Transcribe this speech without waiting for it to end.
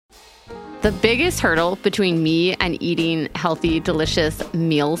The biggest hurdle between me and eating healthy, delicious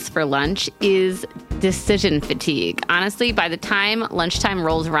meals for lunch is decision fatigue. Honestly, by the time lunchtime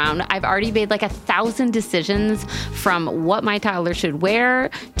rolls around, I've already made like 1,000 decisions, from what my toddler should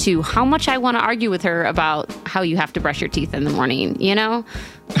wear to how much I want to argue with her about how you have to brush your teeth in the morning, you know?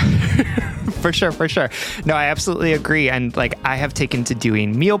 For sure. No, I absolutely agree. And like, I have taken to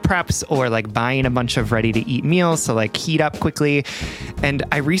doing meal preps or like buying a bunch of ready to eat meals to like heat up quickly. And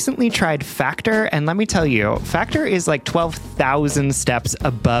I recently tried Factor. And let me tell you, Factor is like 12,000 steps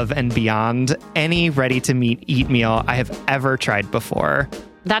above and beyond any ready to eat meal I have ever tried before.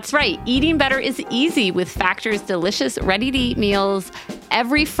 That's right. Eating better is easy with Factor's delicious, ready-to-eat meals.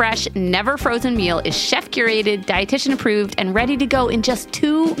 Every fresh, never frozen meal is chef-curated, dietitian-approved, and ready to go in just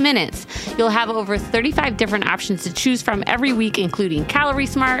 2 minutes. You'll have over 35 different options to choose from every week, including Calorie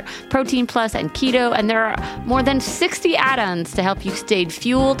Smart, Protein Plus, and Keto. And there are more than 60 add-ons to help you stay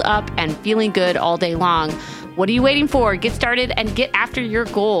fueled up and feeling good all day long. What are you waiting for? Get started and get after your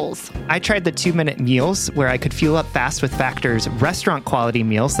goals. I tried the 2-minute meals where I could fuel up fast with Factor's restaurant quality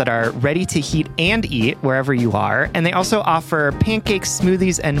meals that are ready to heat and eat wherever you are. And they also offer pancakes,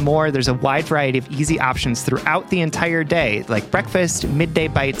 smoothies, and more. There's a wide variety of easy options throughout the entire day, like breakfast, midday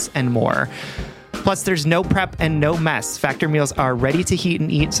bites, and more. Plus, there's no prep and no mess. Factor meals are ready to heat and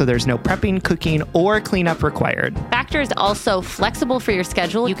eat, so there's no prepping, cooking, or cleanup required. Factor is also flexible for your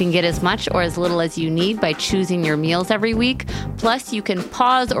schedule. You can get as much or as little as you need by choosing your meals every week. Plus, you can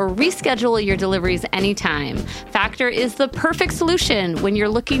pause or reschedule your deliveries anytime. Factor is the perfect solution when you're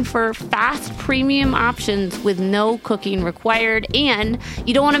looking for fast, premium options with no cooking required, and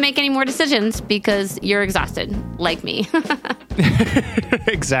you don't want to make any more decisions because you're exhausted, like me.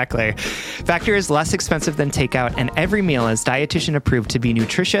 Exactly. Factor is less expensive than takeout, and every meal is dietitian approved to be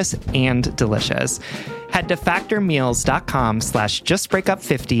nutritious and delicious. Head to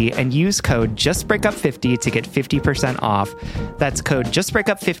factormeals.com/justbreakup50 and use code justbreakup50 to get 50% off. That's code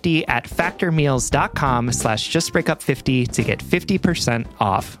justbreakup50 at factormeals.com/justbreakup50 to get 50%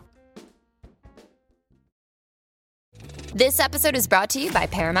 off. This episode is brought to you by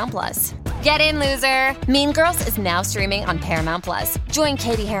Paramount Plus. Get in, loser! Mean Girls is now streaming on Paramount Plus. Join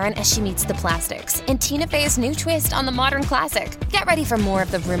Katie Heron as she meets the plastics in Tina Fey's new twist on the modern classic. Get ready for more of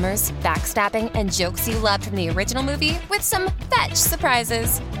the rumors, backstabbing, and jokes you loved from the original movie with some fetch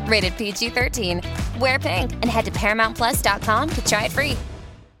surprises. Rated PG-13. Wear pink and head to ParamountPlus.com to try it free.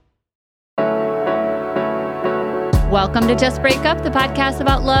 Welcome to Just Break Up, the podcast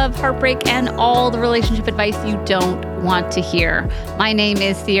about love, heartbreak, and all the relationship advice you don't want to hear. My name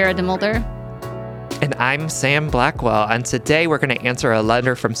is Sierra DeMulder. And I'm Sam Blackwell, and today we're going to answer a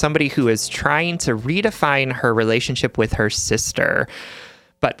letter from somebody who is trying to redefine her relationship with her sister.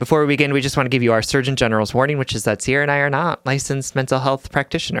 But before we begin, we just want to give you our Surgeon General's warning, which is that Sierra and I are not licensed mental health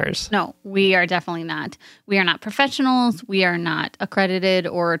practitioners. No, we are definitely not. We are not professionals. We are not accredited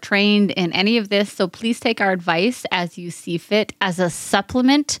or trained in any of this. So please take our advice as you see fit, as a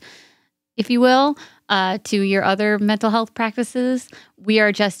supplement, if you will, to your other mental health practices. We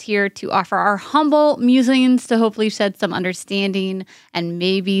are just here to offer our humble musings to hopefully shed some understanding and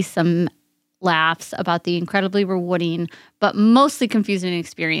maybe some laughs about the incredibly rewarding, but mostly confusing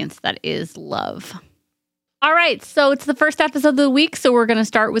experience that is love. All right, so it's the first episode of the week, so we're going to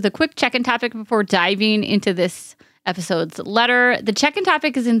start with a quick check-in topic before diving into this episode's letter. The check-in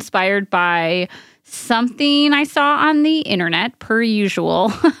topic is inspired by something I saw on the internet, per usual.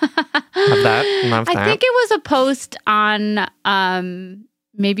 Love that. I think it was a post on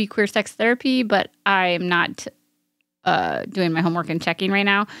maybe queer sex therapy, but I'm not doing my homework and checking right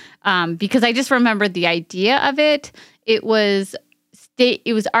now because I just remembered the idea of it. It was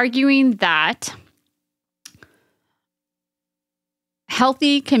arguing that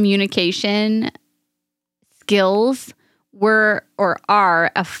healthy communication skills were or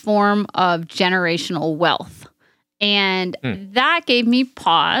are a form of generational wealth. And that gave me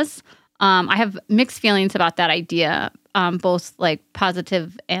pause. I have mixed feelings about that idea, both like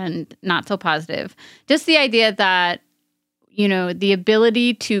positive and not so positive. Just the idea that, you know, the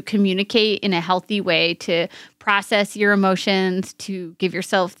ability to communicate in a healthy way, to process your emotions, to give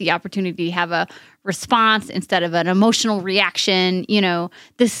yourself the opportunity to have a response instead of an emotional reaction, you know,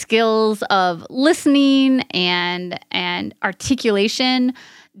 the skills of listening and articulation,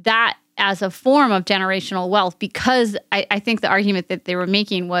 that as a form of generational wealth, because I think the argument that they were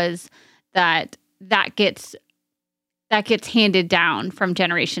making was that gets handed down from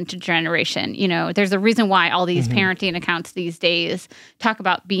generation to generation. You know, there's a reason why all these parenting accounts these days talk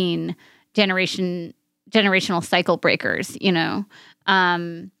about being generational cycle breakers, you know.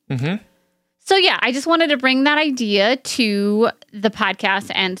 So yeah, I just wanted to bring that idea to the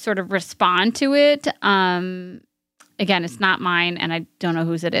podcast and sort of respond to it. Again, it's not mine, and I don't know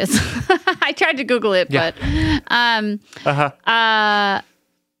whose it is. I tried to Google it, but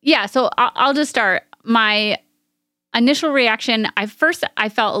yeah. So I'll just start. My initial reaction, I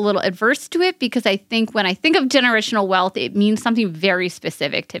felt a little adverse to it because I think when I think of generational wealth, it means something very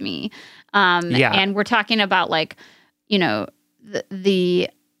specific to me. And we're talking about like, the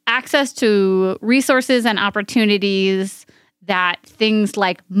access to resources and opportunities that things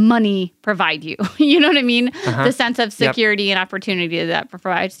like money provide you. You know what I mean? The sense of security and opportunity that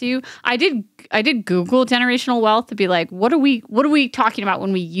provides to you. I did Google generational wealth to be like, what are we talking about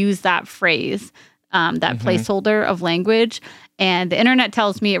when we use that phrase, that placeholder of language? And the internet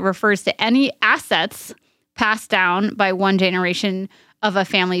tells me it refers to any assets passed down by one generation of a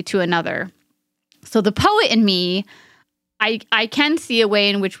family to another. So the poet in me, I can see a way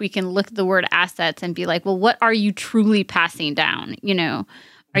in which we can look at the word assets and be like, well, what are you truly passing down?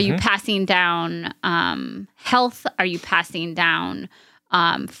 Are you passing down health? Are you passing down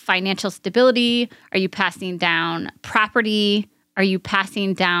financial stability? Are you passing down property? Are you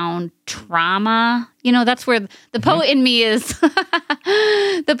passing down trauma? That's where the poet in me is.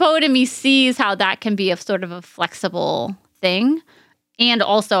 The poet in me sees how that can be a sort of a flexible thing. And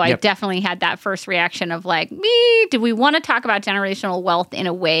also, I definitely had that first reaction of like, do we want to talk about generational wealth in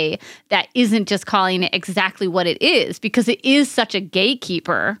a way that isn't just calling it exactly what it is? Because it is such a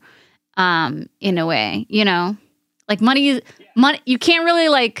gatekeeper in a way, like money, you can't really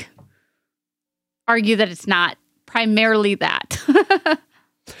like argue that it's not primarily that.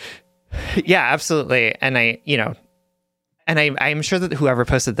 Yeah, absolutely. And I'm sure that whoever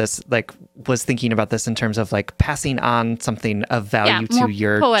posted this like was thinking about this in terms of like passing on something of value to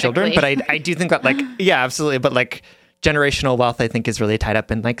your children. But I do think that like, yeah, absolutely. But like generational wealth, I think, is really tied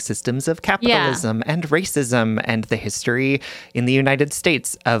up in like systems of capitalism and racism and the history in the United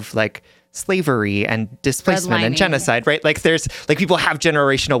States of like slavery and displacement and genocide, right? Like there's like people have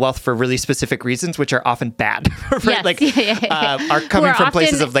generational wealth for really specific reasons, which are often bad, right? Yes. Are coming from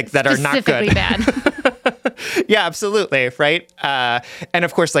places of like that are not good. Bad. Yeah, absolutely. Right. And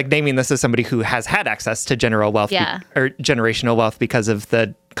of course, like naming this as somebody who has had access to general wealth or generational wealth because of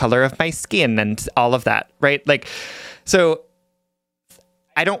the color of my skin and all of that. Right. Like, so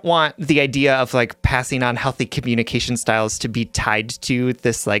I don't want the idea of like passing on healthy communication styles to be tied to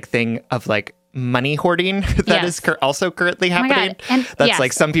this like thing of like money hoarding that is also currently happening. And that's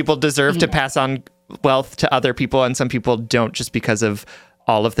like some people deserve to pass on wealth to other people and some people don't just because of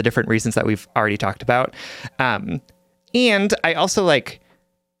all of the different reasons that we've already talked about. And I also I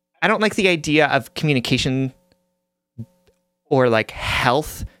don't like the idea of communication or like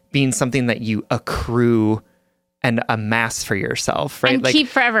health being something that you accrue and amass for yourself, right? And like, keep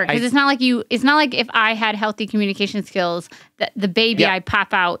forever. Because it's not like if I had healthy communication skills, that the baby I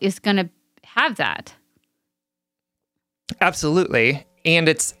pop out is going to have that. Absolutely. And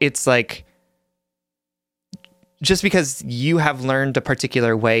it's like, just because you have learned a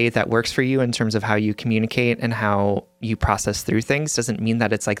particular way that works for you in terms of how you communicate and how you process through things doesn't mean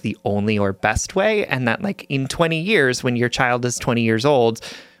that it's like the only or best way. And that like in 20 years, when your child is 20 years old,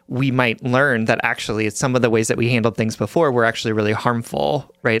 we might learn that actually some of the ways that we handled things before were actually really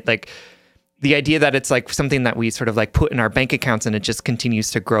harmful, right? Like the idea that it's like something that we sort of like put in our bank accounts and it just continues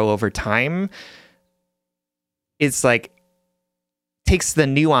to grow over time is like, takes the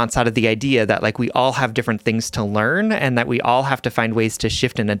nuance out of the idea that like we all have different things to learn and that we all have to find ways to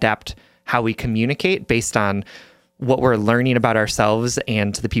shift and adapt how we communicate based on what we're learning about ourselves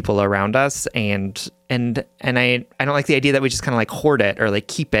and the people around us. And I don't like the idea that we just kind of like hoard it or like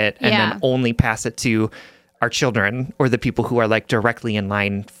keep it and then only pass it to our children or the people who are like directly in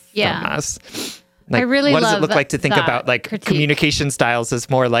line from us. Like, I really what does it look like to think about like communication styles as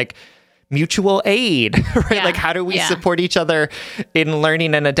more like mutual aid, right? Yeah. Like how do we support each other in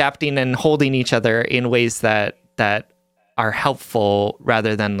learning and adapting and holding each other in ways that are helpful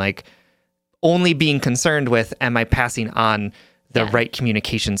rather than like only being concerned with, am I passing on the right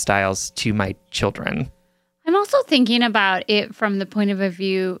communication styles to my children? I'm also thinking about it from the point of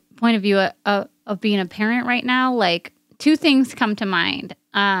view of being a parent right now. Like two things come to mind.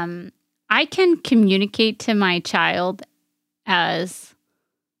 I can communicate to my child as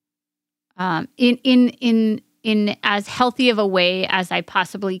in as healthy of a way as I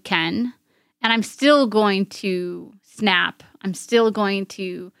possibly can, and I'm still going to snap. I'm still going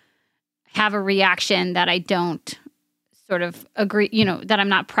to have a reaction that I don't sort of agree, that I'm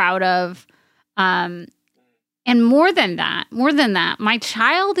not proud of. And more than that, my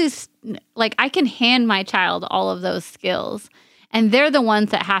child is like, I can hand my child all of those skills and they're the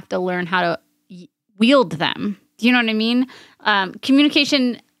ones that have to learn how to wield them. Do you know what I mean?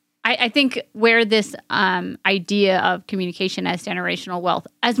 Communication, I think where this idea of communication as generational wealth,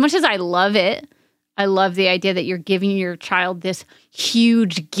 as much as I love it, I love the idea that you're giving your child this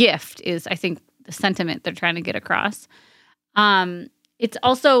huge gift is, I think, the sentiment they're trying to get across. It's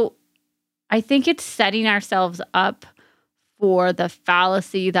also, I think it's setting ourselves up for the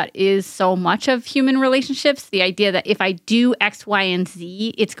fallacy that is so much of human relationships. The idea that if I do X, Y, and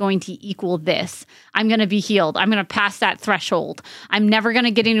Z, it's going to equal this. I'm going to be healed. I'm going to pass that threshold. I'm never going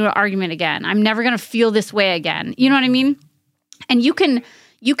to get into an argument again. I'm never going to feel this way again. You know what I mean? And you can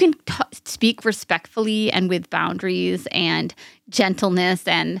speak respectfully and with boundaries and gentleness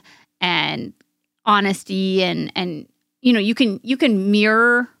and honesty and you know, you can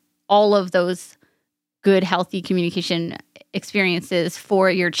mirror all of those good, healthy communication experiences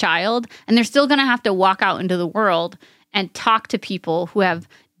for your child, and they're still going to have to walk out into the world and talk to people who have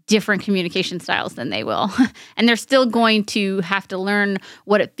different communication styles than they will. And they're still going to have to learn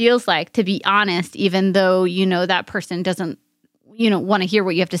what it feels like to be honest, even though, you know, that person doesn't, you know, want to hear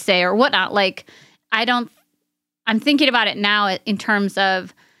what you have to say or whatnot. Like, I'm thinking about it now in terms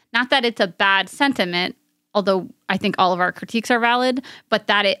of, not that it's a bad sentiment, although I think all of our critiques are valid, but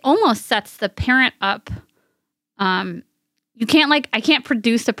that it almost sets the parent up. I can't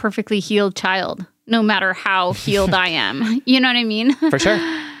produce a perfectly healed child, no matter how healed I am. You know what I mean? For sure.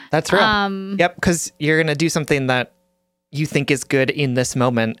 That's real. Yep. Because you're going to do something that you think is good in this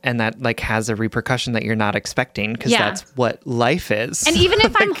moment, and that like has a repercussion that you're not expecting, because that's what life is. And even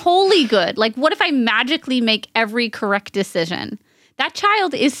if I'm wholly good, like what if I magically make every correct decision? That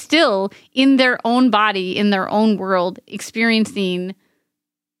child is still in their own body, in their own world, experiencing,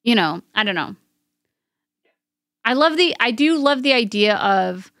 you know, I don't know. I do love the idea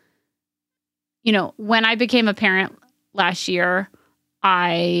of, you know, when I became a parent last year,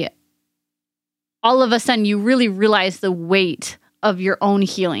 all of a sudden you really realize the weight of your own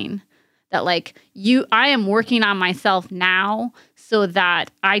healing. That like I am working on myself now so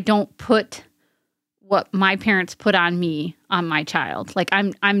that I don't put what my parents put on me on my child. Like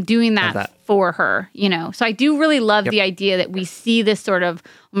I'm doing that for her, you know? So I do really love the idea that we see this sort of,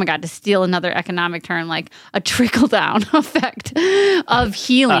 oh my God, to steal another economic term, like a trickle down effect of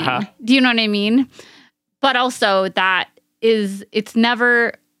healing. Do you know what I mean? But also that it's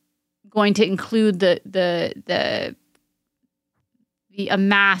never going to include the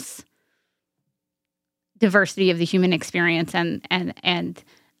mass diversity of the human experience and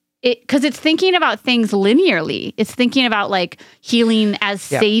because it's thinking about things linearly. It's thinking about like healing as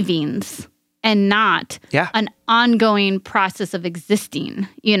savings and not an ongoing process of existing,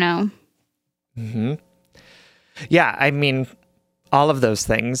 you know? Mm-hmm. Yeah, I mean, all of those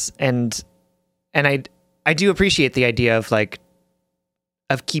things. And I do appreciate the idea of like,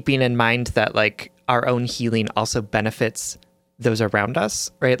 of keeping in mind that like our own healing also benefits those around us,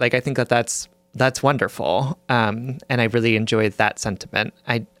 right? Like, I think that's wonderful. And I really enjoyed that sentiment.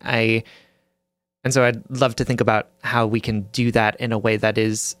 And so I'd love to think about how we can do that in a way that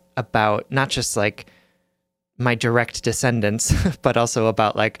is about not just like my direct descendants, but also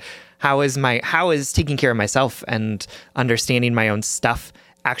about like, how is taking care of myself and understanding my own stuff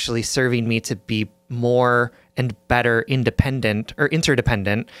actually serving me to be more and better independent or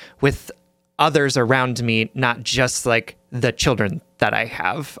interdependent with others around me, not just like the children that I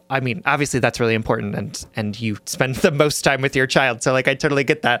have. I mean, obviously that's really important, and you spend the most time with your child. So like, I totally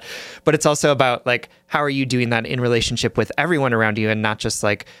get that, but it's also about like, how are you doing that in relationship with everyone around you, and not just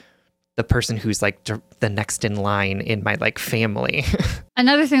like the person who's like the next in line in my like family.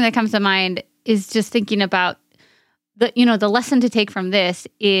 Another thing that comes to mind is just thinking about the lesson to take from this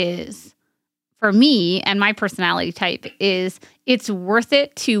is, for me and my personality type, is it's worth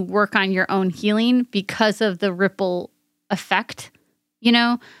it to work on your own healing because of the ripple effect. You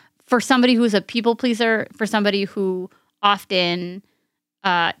know, for somebody who's a people pleaser, for somebody who often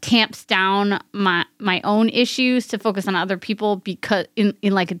tamps down my own issues to focus on other people because in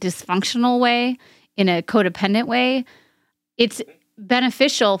like a dysfunctional way, in a codependent way, it's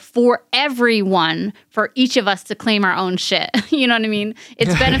beneficial for everyone, for each of us to claim our own shit. You know what I mean?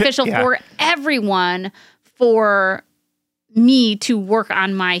 It's beneficial for everyone, for me to work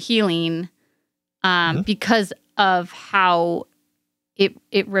on my healing because of how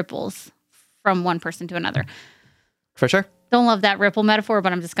it ripples from one person to another. For sure. Don't love that ripple metaphor,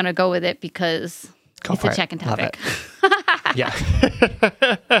 but I'm just going to go with it because it's a check-in topic. Yeah.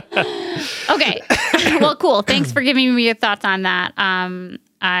 Okay. Well, cool. Thanks for giving me your thoughts on that.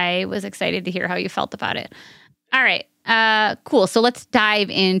 I was excited to hear how you felt about it. All right. Cool. So let's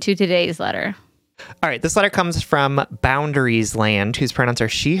dive into today's letter. All right, this letter comes from Boundaries Land, whose pronouns are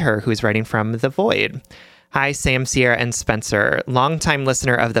she, her, who's writing from the void. Hi, Sam, Sierra, and Spencer. Longtime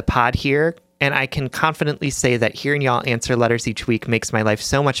listener of the pod here, and I can confidently say that hearing y'all answer letters each week makes my life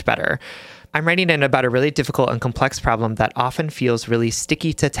so much better. I'm writing in about a really difficult and complex problem that often feels really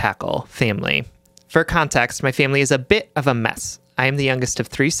sticky to tackle: family. For context, my family is a bit of a mess. I am the youngest of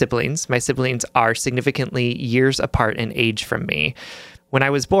 3 siblings. My siblings are significantly years apart in age from me. When I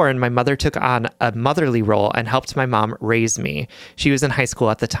was born, my mother took on a motherly role and helped my mom raise me. She was in high school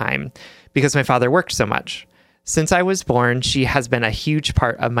at the time because my father worked so much. Since I was born, she has been a huge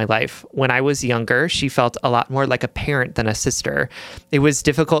part of my life. When I was younger, she felt a lot more like a parent than a sister. It was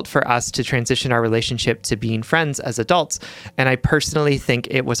difficult for us to transition our relationship to being friends as adults, and I personally think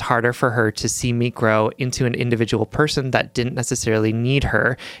it was harder for her to see me grow into an individual person that didn't necessarily need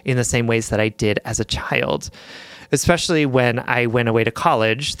her in the same ways that I did as a child. Especially when I went away to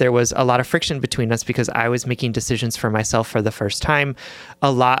college, there was a lot of friction between us because I was making decisions for myself for the first time,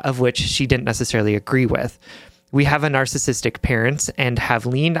 a lot of which she didn't necessarily agree with. We have a narcissistic parent and have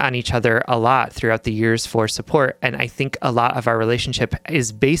leaned on each other a lot throughout the years for support, and I think a lot of our relationship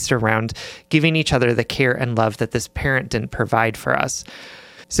is based around giving each other the care and love that this parent didn't provide for us.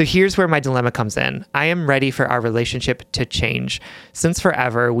 So here's where my dilemma comes in. I am ready for our relationship to change. Since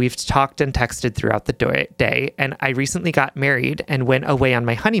forever, we've talked and texted throughout the day, and I recently got married and went away on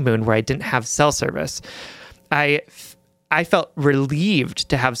my honeymoon where I didn't have cell service. I felt relieved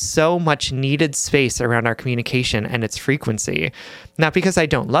to have so much needed space around our communication and its frequency. Not because I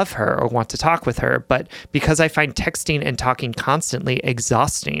don't love her or want to talk with her, but because I find texting and talking constantly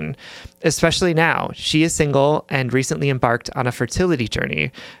exhausting. Especially now, she is single and recently embarked on a fertility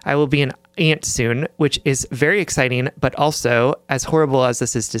journey. I will be an aunt soon, which is very exciting, but also, as horrible as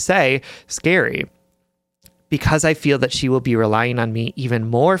this is to say, scary. Because I feel that she will be relying on me even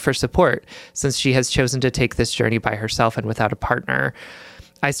more for support since she has chosen to take this journey by herself and without a partner.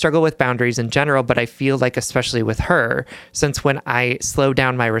 I struggle with boundaries in general, but I feel like especially with her, since when I slow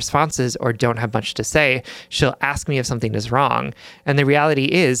down my responses or don't have much to say, she'll ask me if something is wrong. And the reality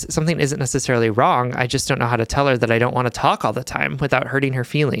is something isn't necessarily wrong. I just don't know how to tell her that I don't want to talk all the time without hurting her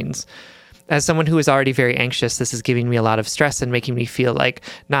feelings. As someone who is already very anxious, this is giving me a lot of stress and making me feel like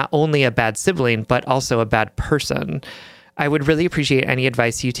not only a bad sibling, but also a bad person. I would really appreciate any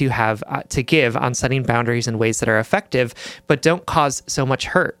advice you two have to give on setting boundaries in ways that are effective, but don't cause so much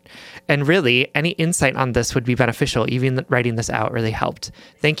hurt. And really, any insight on this would be beneficial. Even writing this out really helped.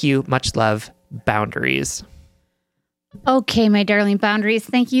 Thank you. Much love. Boundaries. Okay, my darling Boundaries,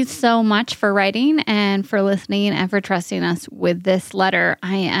 thank you so much for writing and for listening and for trusting us with this letter.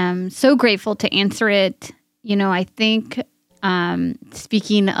 I am so grateful to answer it. You know, I think,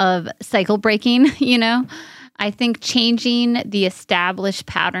 speaking of cycle breaking, I think changing the established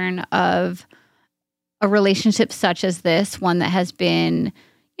pattern of a relationship such as this, one that has been,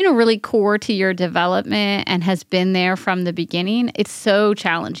 really core to your development and has been there from the beginning, it's so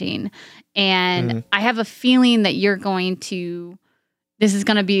challenging. And I have a feeling that this is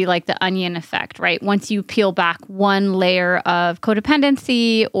going to be like the onion effect, right? Once you peel back one layer of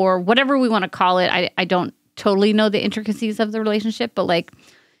codependency or whatever we want to call it, I don't totally know the intricacies of the relationship, but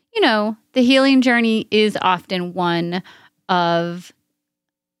the healing journey is often one of,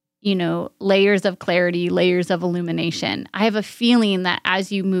 layers of clarity, layers of illumination. I have a feeling that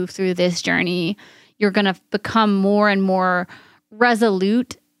as you move through this journey, you're going to become more and more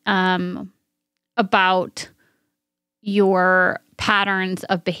resolute about your patterns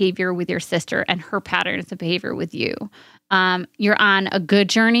of behavior with your sister and her patterns of behavior with you. You're on a good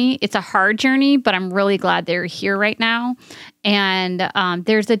journey. It's a hard journey, but I'm really glad they're here right now. And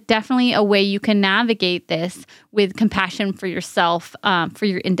there's definitely a way you can navigate this with compassion for yourself, for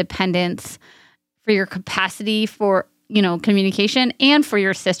your independence, for your capacity for communication, and for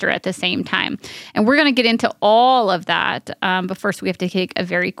your sister at the same time. And we're going to get into all of that. But first, we have to take a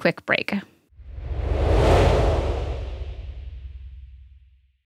very quick break.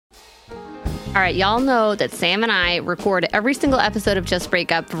 All right, y'all know that Sam and I record every single episode of Just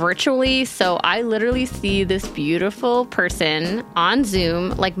Break Up virtually, so I literally see this beautiful person on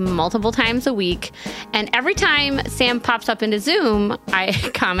Zoom like multiple times a week, and every time Sam pops up into Zoom, I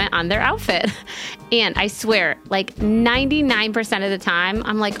comment on their outfit. And I swear, like 99% of the time,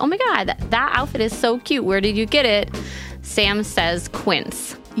 I'm like, oh my God, that outfit is so cute. Where did you get it? Sam says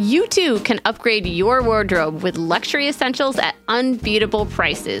Quince. You too can upgrade your wardrobe with luxury essentials at unbeatable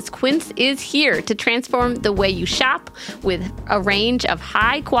prices. Quince is here to transform the way you shop with a range of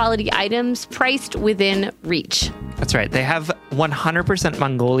high-quality items priced within reach. That's right. They have 100%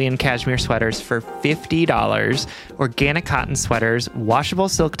 Mongolian cashmere sweaters for $50, organic cotton sweaters, washable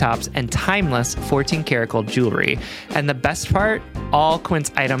silk tops, and timeless 14-karat gold jewelry. And the best part, all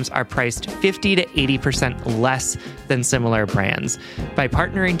Quince items are priced 50 to 80% less than similar brands. By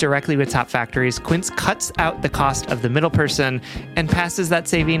partnering directly with top factories, Quince cuts out the cost of the middle person and passes that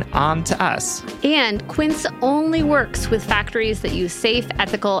saving on to us. And Quince only works with factories that use safe,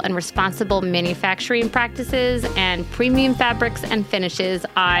 ethical, and responsible manufacturing practices and premium fabrics and finishes.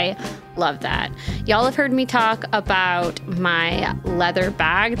 I love that. Y'all have heard me talk about my leather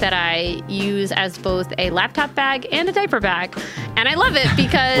bag that I use as both a laptop bag and a diaper bag. And I love it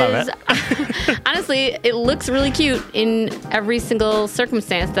because honestly, it looks really cute in every single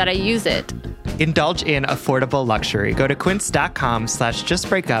circumstance that I use it. Indulge in affordable luxury. Go to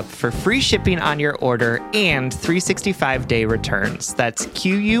quince.com/justbreakup for free shipping on your order and 365-day returns. That's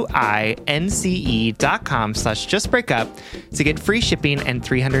QUINCE.com/justbreakup to get free shipping and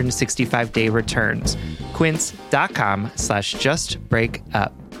 365-day returns.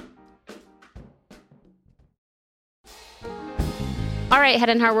 Quince.com/justbreakup. All right, Head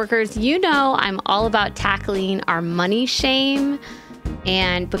and Heart workers, you know I'm all about tackling our money shame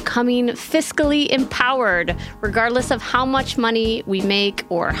and becoming fiscally empowered, regardless of how much money we make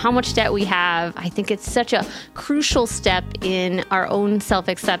or how much debt we have. I think it's such a crucial step in our own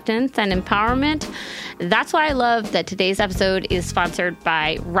self-acceptance and empowerment. That's why I love that today's episode is sponsored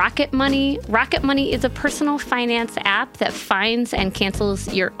by Rocket Money. Rocket Money is a personal finance app that finds and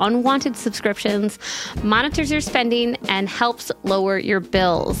cancels your unwanted subscriptions, monitors your spending, and helps lower your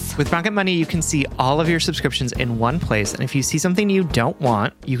bills. With Rocket Money, you can see all of your subscriptions in one place, and if you see something you don't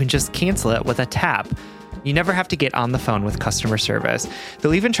want, you can just cancel it with a tap. You never have to get on the phone with customer service.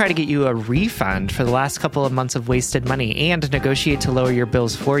 They'll even try to get you a refund for the last couple of months of wasted money and negotiate to lower your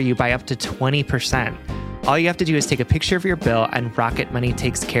bills for you by up to 20%. All you have to do is take a picture of your bill, and Rocket Money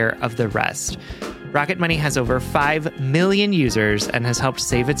takes care of the rest. Rocket Money has over 5 million users and has helped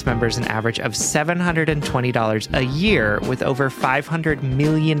save its members an average of $720 a year with over $500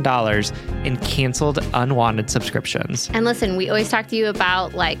 million in canceled unwanted subscriptions. And listen, we always talk to you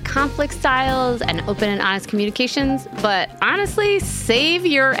about like conflict styles and open and honest communications, but honestly, save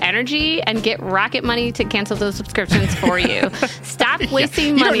your energy and get Rocket Money to cancel those subscriptions for you. Stop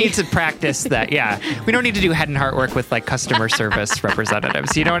wasting money. You don't need to practice that. Yeah. We don't need to do head and heart work with like customer service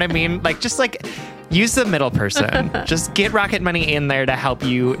representatives. You know what I mean? Like, just like use the middle person. Just get Rocket Money in there to help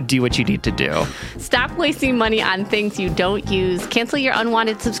you do what you need to do. Stop wasting money on things you don't use. Cancel your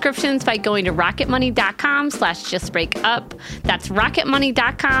unwanted subscriptions by going to rocketmoney.com/justbreakup. That's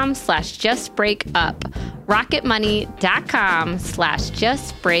rocketmoney.com/justbreakup.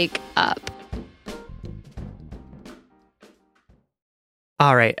 rocketmoney.com/justbreakup.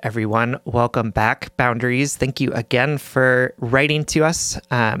 All right, everyone. Welcome back. Boundaries. Thank you again for writing to us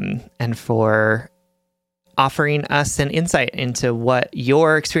and for offering us an insight into what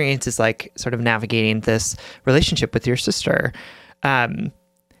your experience is like sort of navigating this relationship with your sister. And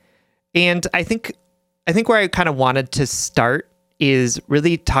I think where I kind of wanted to start is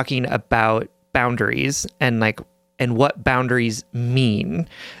really talking about boundaries and what boundaries mean.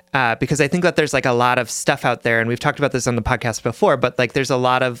 Because I think that there's like a lot of stuff out there, and we've talked about this on the podcast before, but like there's a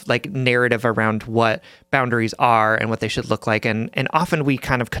lot of like narrative around what boundaries are and what they should look like. And often we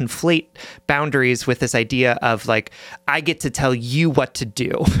kind of conflate boundaries with this idea of like, I get to tell you what to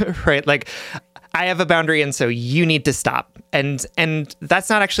do, right? Like I have a boundary and so you need to stop. And that's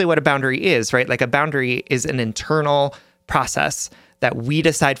not actually what a boundary is, right? Like a boundary is an internal process that we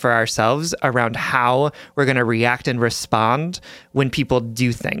decide for ourselves around how we're going to react and respond when people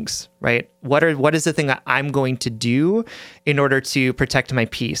do things, right? What is the thing that I'm going to do in order to protect my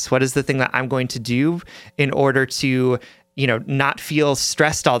peace? What is the thing that I'm going to do in order to, not feel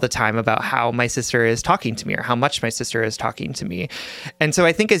stressed all the time about how my sister is talking to me or how much my sister is talking to me? And so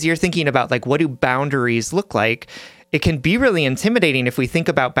I think as you're thinking about like, what do boundaries look like? It can be really intimidating if we think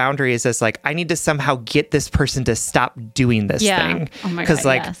about boundaries as like, I need to somehow get this person to stop doing this thing. Oh my God, because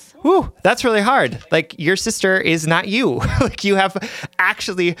like, yes. Whew, that's really hard. Like your sister is not you. Like you have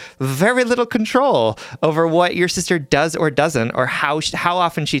actually very little control over what your sister does or doesn't, or how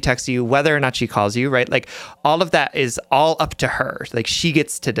often she texts you, whether or not she calls you, right? Like all of that is all up to her. Like she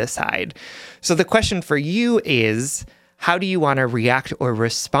gets to decide. So the question for you is, how do you want to react or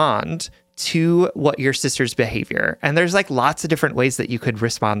respond to what your sister's behavior? And there's like lots of different ways that you could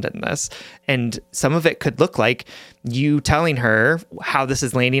respond in this. And some of it could look like you telling her how this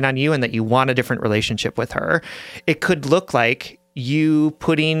is landing on you and that you want a different relationship with her. It could look like you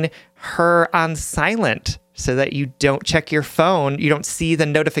putting her on silent so that you don't check your phone. You don't see the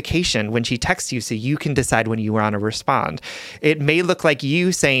notification when she texts you, so you can decide when you want to respond. It may look like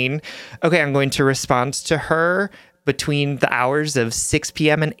you saying, okay, I'm going to respond to her between the hours of 6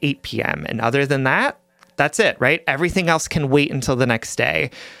 p.m. and 8 p.m. And other than that, that's it, right? Everything else can wait until the next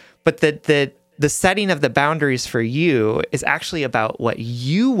day. But the setting of the boundaries for you is actually about what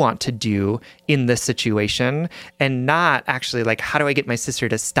you want to do in this situation, and not actually like, how do I get my sister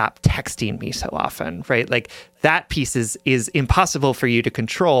to stop texting me so often, right? Like that piece is impossible for you to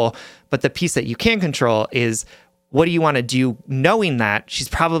control. But the piece that you can control is, what do you want to do knowing that she's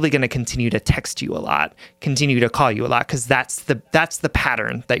probably going to continue to text you a lot, continue to call you a lot, because that's the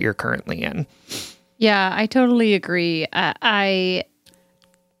pattern that you're currently in. Yeah, I totally agree.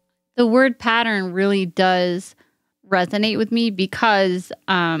 The word pattern really does resonate with me because,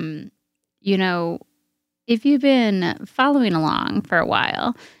 you know, if you've been following along for a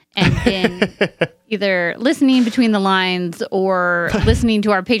while and been either listening between the lines or listening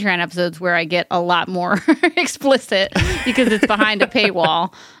to our Patreon episodes where I get a lot more explicit because it's behind a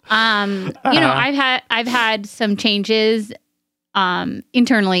paywall, you know, I've had some changes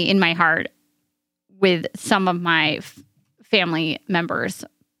internally in my heart with some of my family members,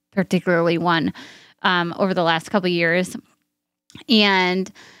 particularly one over the last couple of years.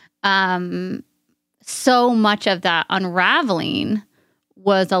 And so much of that unraveling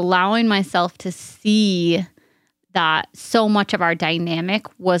was allowing myself to see that so much of our dynamic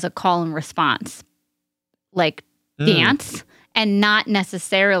was a call and response, like dance, and not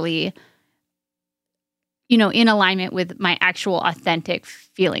necessarily, you know, in alignment with my actual authentic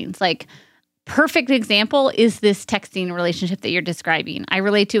feelings. Like, perfect example is this texting relationship that you're describing. I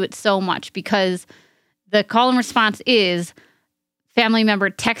relate to it so much because the call and response is family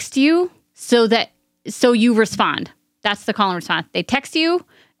member texts you so you respond. That's the call and response. They text you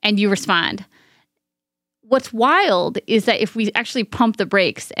and you respond. What's wild is that if we actually pump the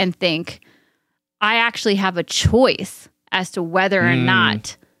brakes and think, I actually have a choice as to whether or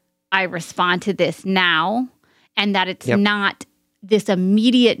not I respond to this now, and that it's not this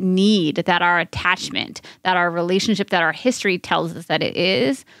immediate need that our attachment, that our relationship, that our history tells us that it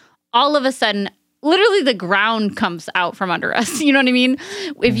is, all of a sudden, literally the ground comes out from under us. You know what I mean?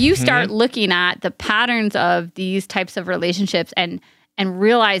 If you start looking at the patterns of these types of relationships and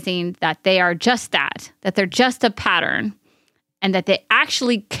realizing that they are just that they're just a pattern, and that they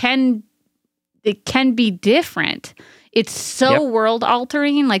actually can be different. It's so world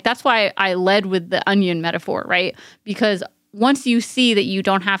altering. Like, that's why I led with the onion metaphor, right? Because once you see that you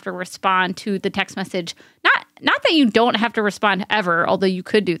don't have to respond to the text message, not that you don't have to respond ever, although you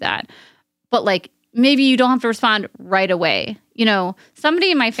could do that, but like maybe you don't have to respond right away. You know,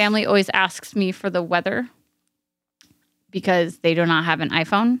 somebody in my family always asks me for the weather because they do not have an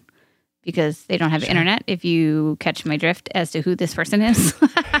iPhone, because they don't have internet, if you catch my drift as to who this person is.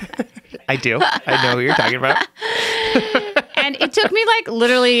 I do. I know who you're talking about. And it took me like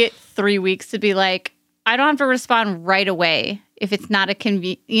literally 3 weeks to be like, I don't have to respond right away if it's not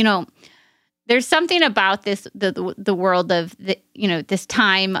a you know, there's something about this, the world of the, you know, this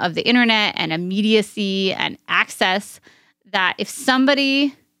time of the internet and immediacy and access, that if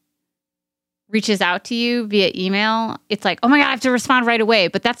somebody reaches out to you via email, it's like, oh my God, I have to respond right away.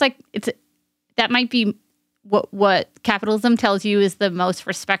 But that's like, that might be what capitalism tells you is the most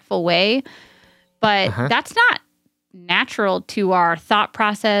respectful way. But that's not natural to our thought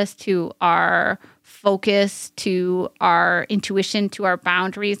process, to our focus, to our intuition, to our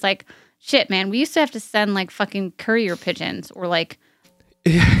boundaries. Like, shit, man, we used to have to send like fucking courier pigeons or like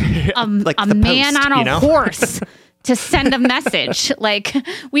like a man post, on a horse to send a message. Like,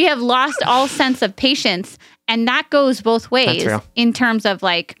 we have lost all sense of patience, and that goes both ways in terms of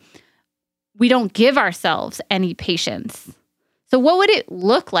like, we don't give ourselves any patience. So what would it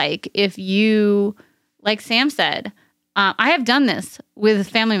look like if you, like Sam said, I have done this with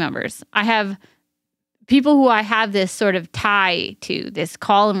family members. I have people who I have this sort of tie to, this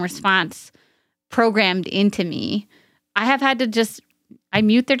call and response programmed into me. I have had to I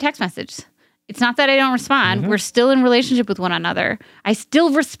mute their text message. It's not that I don't respond. We're still in relationship with one another. I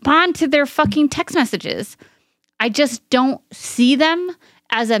still respond to their fucking text messages. I just don't see them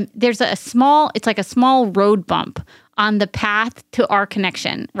as it's like a small road bump on the path to our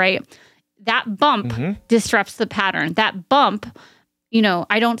connection, right? That bump disrupts the pattern. That bump, you know,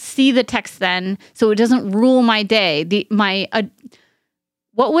 I don't see the text then, so it doesn't rule my day.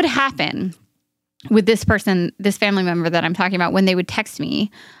 What would happen with this person, this family member that I'm talking about, when they would text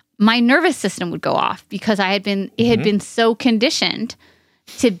me? My nervous system would go off because it had been so conditioned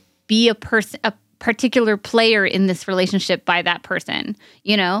to be a particular player in this relationship by that person,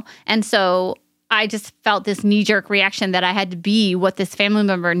 you know? And so I just felt this knee-jerk reaction that I had to be what this family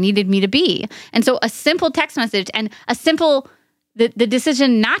member needed me to be. And so a simple text message and the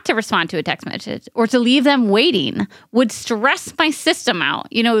decision not to respond to a text message or to leave them waiting would stress my system out,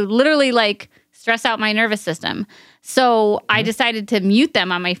 literally like stress out my nervous system. So I decided to mute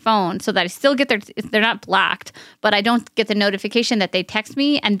them on my phone so that I still get they're not blocked, but I don't get the notification that they text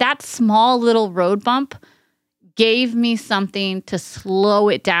me. And that small little road bump gave me something to slow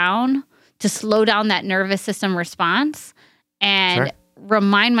it down, to slow down that nervous system response and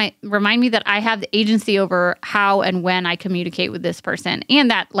remind me that I have the agency over how and when I communicate with this person,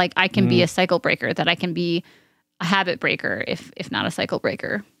 and that like I can be a cycle breaker, that I can be a habit breaker if not a cycle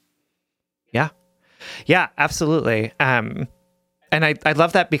breaker. Yeah. Yeah, absolutely. And I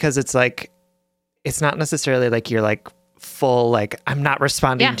love that because it's like, it's not necessarily like you're like full, like, I'm not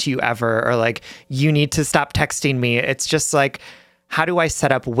responding to you ever, or like, you need to stop texting me. It's just like, how do I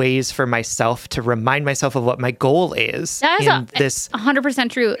set up ways for myself to remind myself of what my goal is? That is 100%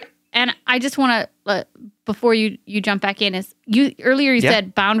 true. And I just want to, before you jump back in, earlier you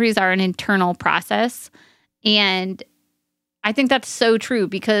said boundaries are an internal process. And I think that's so true,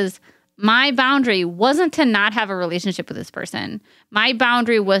 because my boundary wasn't to not have a relationship with this person. My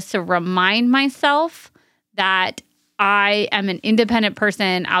boundary was to remind myself that I am an independent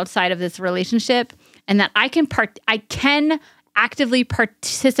person outside of this relationship, and that I can actively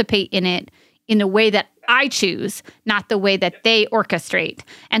participate in it in the way that I choose, not the way that they orchestrate.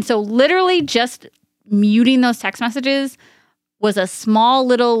 And so literally just muting those text messages was a small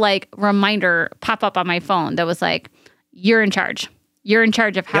little like reminder pop up on my phone that was like, you're in charge. You're in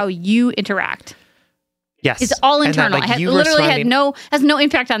charge of how you interact. Yes. It's all internal. That, like, it has no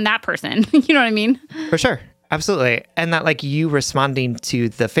impact on that person. You know what I mean? For sure. Absolutely. And that like you responding to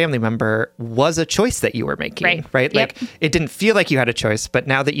the family member was a choice that you were making, right? Like it didn't feel like you had a choice, but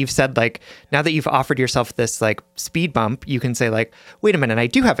now that you've said like, now that you've offered yourself this like speed bump, you can say like, wait a minute, I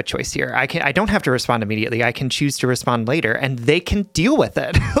do have a choice here. I don't have to respond immediately. I can choose to respond later, and they can deal with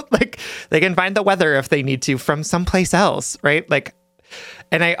it. Like they can find the weather if they need to from someplace else, right? Like,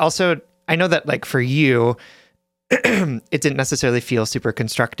 and I know that like for you, it didn't necessarily feel super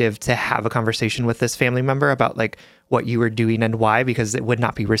constructive to have a conversation with this family member about like what you were doing and why, because it would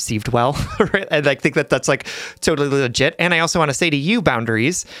not be received well. Right? And I think that that's like totally legit. And I also want to say to you,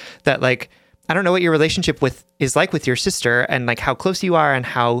 boundaries, that like, I don't know what your relationship is like with your sister, and like how close you are and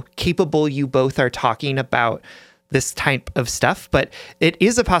how capable you both are talking about this type of stuff, but it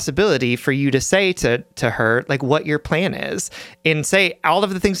is a possibility for you to say to her like what your plan is, and say all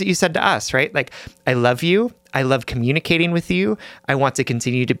of the things that you said to us, right? Like, I love you. I love communicating with you. I want to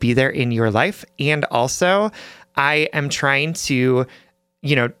continue to be there in your life. And also I am trying to,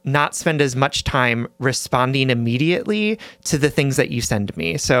 not spend as much time responding immediately to the things that you send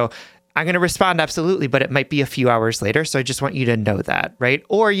me. So I'm going to respond absolutely, but it might be a few hours later. So I just want you to know that, right?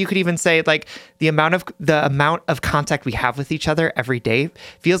 Or you could even say like the amount of contact we have with each other every day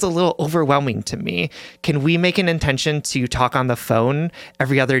feels a little overwhelming to me. Can we make an intention to talk on the phone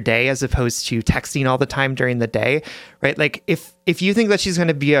every other day as opposed to texting all the time during the day, right? Like if you think that she's going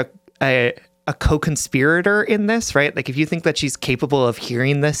to be a co-conspirator in this, right? Like if you think that she's capable of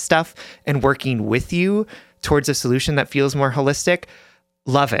hearing this stuff and working with you towards a solution that feels more holistic,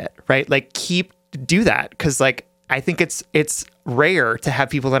 love it, right? Like do that. Cause like, I think it's rare to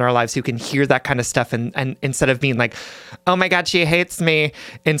have people in our lives who can hear that kind of stuff and instead of being like, oh my God, she hates me,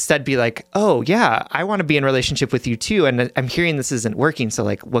 instead be like, oh yeah, I want to be in a relationship with you too. And I'm hearing this isn't working. So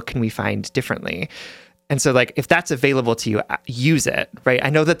like, what can we find differently? And so like, if that's available to you, use it, right? I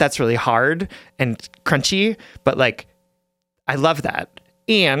know that that's really hard and crunchy, but like, I love that.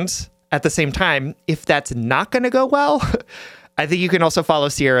 And at the same time, if that's not going to go well, I think you can also follow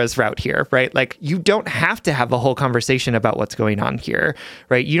Sierra's route here, right? Like you don't have to have a whole conversation about what's going on here,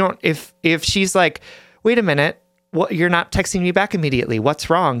 right? You don't, if she's like, wait a minute, you're not texting me back immediately. What's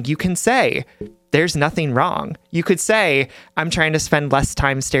wrong? You can say, there's nothing wrong. You could say, I'm trying to spend less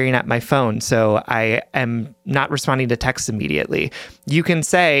time staring at my phone, so I am not responding to texts immediately. You can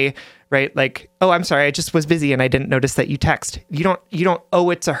say, right, like, oh, I'm sorry, I just was busy and I didn't notice that you text. You don't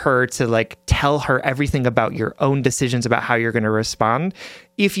owe it to her to like tell her everything about your own decisions about how you're going to respond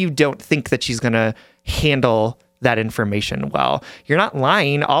if you don't think that she's going to handle that information well. You're not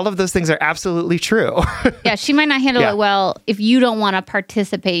lying. All of those things are absolutely true. Yeah, she might not handle it well if you don't want to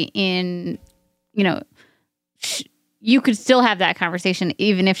participate in, you could still have that conversation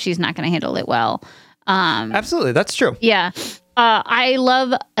even if she's not going to handle it well. Absolutely, that's true. Yeah. I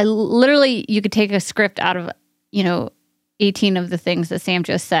literally, you could take a script out of, 18 of the things that Sam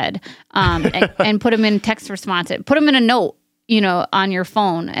just said, and put them in text response, put them in a note, on your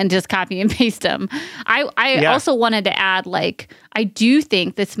phone and just copy and paste them. I also wanted to add, like, I do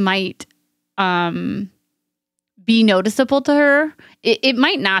think this might be noticeable to her. It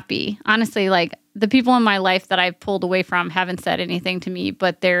might not be, honestly. Like, the people in my life that I've pulled away from haven't said anything to me,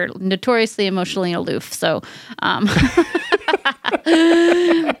 but they're notoriously emotionally aloof. So,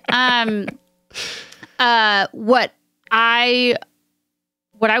 what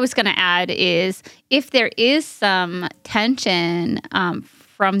I was going to add is, if there is some tension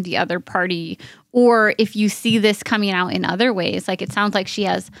from the other party, or if you see this coming out in other ways, like it sounds like she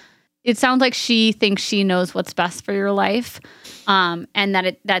thinks she knows what's best for your life, and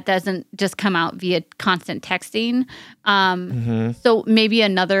that doesn't just come out via constant texting. So maybe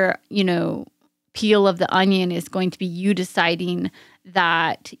another, peel of the onion is going to be you deciding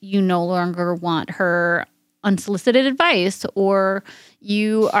that you no longer want her unsolicited advice, or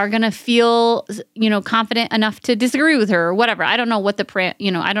you are going to feel, confident enough to disagree with her or whatever. I don't know what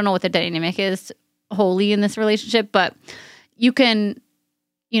I don't know what the dynamic is wholly in this relationship, but you can,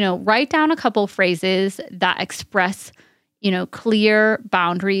 write down a couple phrases that express, clear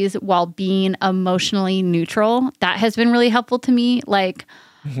boundaries while being emotionally neutral. That has been really helpful to me. Like,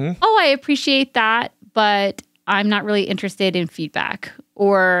 oh, I appreciate that, but I'm not really interested in feedback,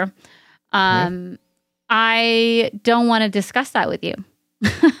 or, I don't want to discuss that with you.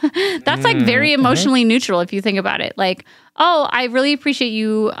 That's like very emotionally neutral if you think about it. Like, oh, I really appreciate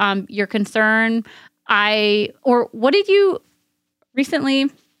you, your concern. Or what did you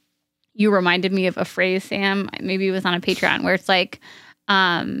recently, you reminded me of a phrase, Sam, maybe it was on a Patreon, where it's like,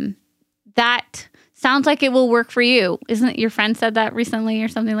 that sounds like it will work for you. Isn't it your friend said that recently or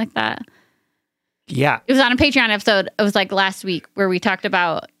something like that? Yeah. It was on a Patreon episode. It was like last week, where we talked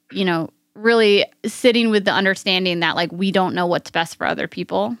about, really sitting with the understanding that, like, we don't know what's best for other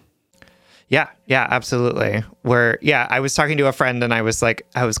people. Yeah, absolutely. I was talking to a friend, and I was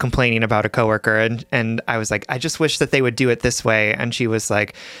complaining about a coworker, and I was like, I just wish that they would do it this way. And she was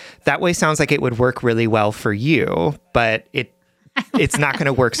like, that way sounds like it would work really well for you, but it's not going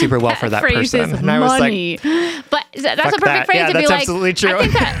to work super well for that person. And I was like, but that's a perfect phrase to be like, absolutely true. I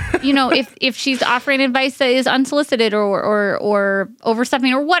think that, if she's offering advice that is unsolicited or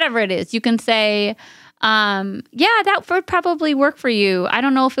overstepping or whatever it is, you can say, that would probably work for you. I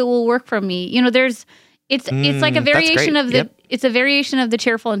don't know if it will work for me. It's like a variation of it's a variation of the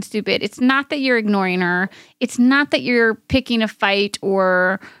cheerful and stupid. It's not that you're ignoring her. It's not that you're picking a fight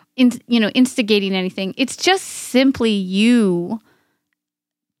or instigating anything. It's just simply you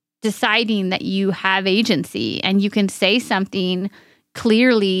deciding that you have agency, and you can say something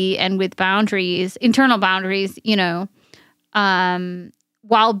clearly and with boundaries, internal boundaries,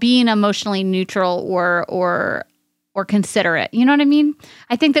 while being emotionally neutral or considerate. You know what I mean?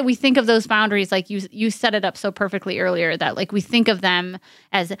 I think that we think of those boundaries, like you set it up so perfectly earlier, that like we think of them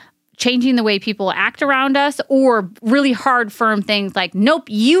as changing the way people act around us, or really hard, firm things like, nope,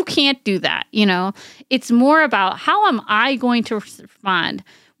 you can't do that. It's more about, how am I going to respond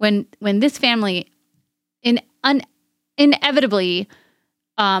when this family inevitably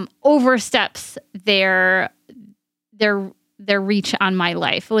oversteps their reach on my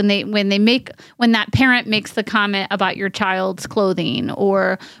life, when that parent makes the comment about your child's clothing,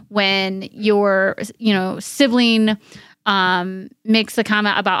 or when your sibling makes a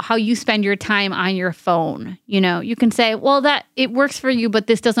comment about how you spend your time on your phone. You can say, well, that it works for you, but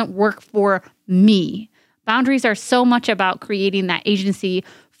this doesn't work for me. Boundaries are so much about creating that agency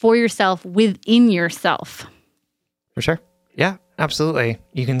for yourself within yourself. For sure. Yeah, absolutely.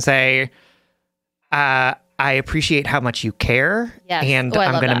 You can say, I appreciate how much you care, and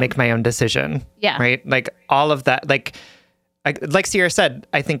I'm going to make my own decision. Yeah. Right? Like, all of that, like Sierra said,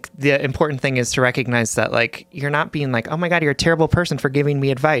 I think the important thing is to recognize that, like, you're not being like, oh my God, you're a terrible person for giving me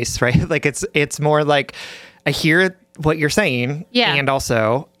advice, right? Like, it's more like, I hear what you're saying, and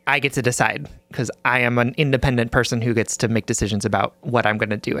also I get to decide, because I am an independent person who gets to make decisions about what I'm going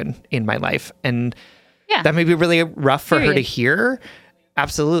to do in my life. And that may be really rough for her to hear.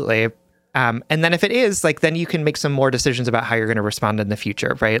 Absolutely. And then if it is, like, then you can make some more decisions about how you're going to respond in the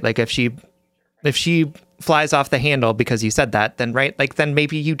future, right? Like, if she flies off the handle because you said that, then then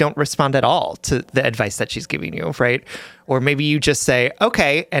maybe you don't respond at all to the advice that she's giving you, right? Or maybe you just say,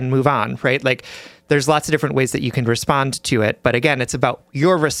 okay, and move on, right? Like, there's lots of different ways that you can respond to it. But again, it's about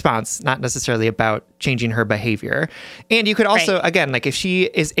your response, not necessarily about changing her behavior. And you could also, again, like, if she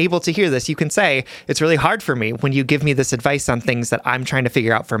is able to hear this, you can say, it's really hard for me when you give me this advice on things that I'm trying to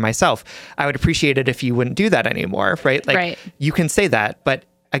figure out for myself. I would appreciate it if you wouldn't do that anymore, right? Like, you can say that, but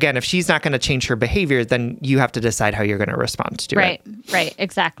again, if she's not going to change her behavior, then you have to decide how you're going to respond to it. Right,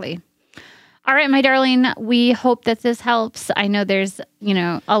 exactly. All right, my darling, we hope that this helps. I know there's,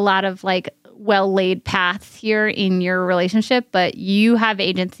 a lot of well-laid paths here in your relationship, but you have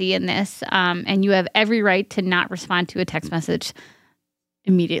agency in this, and you have every right to not respond to a text message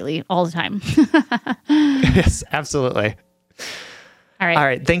immediately all the time. Yes, absolutely. All right. All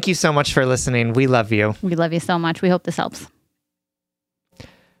right. Thank you so much for listening. We love you. We love you so much. We hope this helps.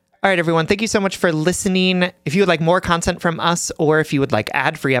 All right, everyone. Thank you so much for listening. If you would like more content from us, or if you would like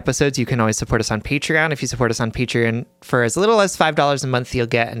ad-free episodes, you can always support us on Patreon. If you support us on Patreon for as little as $5 a month, you'll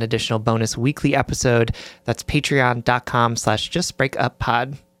get an additional bonus weekly episode. That's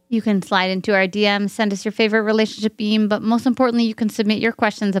patreon.com/justbreakuppod. You can slide into our DMs, send us your favorite relationship meme, but most importantly, you can submit your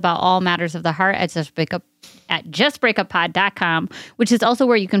questions about all matters of the heart at justbreakuppod.com, which is also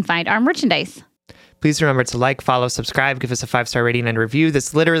where you can find our merchandise. Please remember to like, follow, subscribe, give us a 5-star rating and review.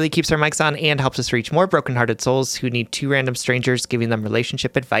 This literally keeps our mics on and helps us reach more brokenhearted souls who need two random strangers giving them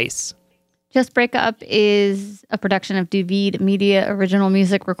relationship advice. Just Break Up is a production of Duvid Media, original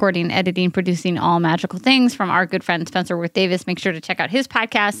music, recording, editing, producing all magical things from our good friend Spencer Worth Davis. Make sure to check out his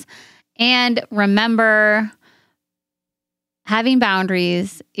podcast. And remember, having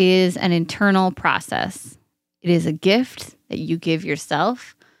boundaries is an internal process. It is a gift that you give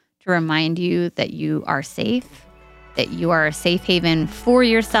yourself to remind you that you are safe, that you are a safe haven for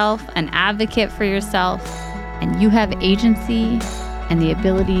yourself, an advocate for yourself, and you have agency and the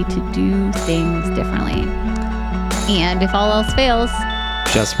ability to do things differently. And if all else fails,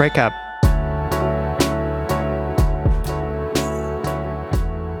 just break up.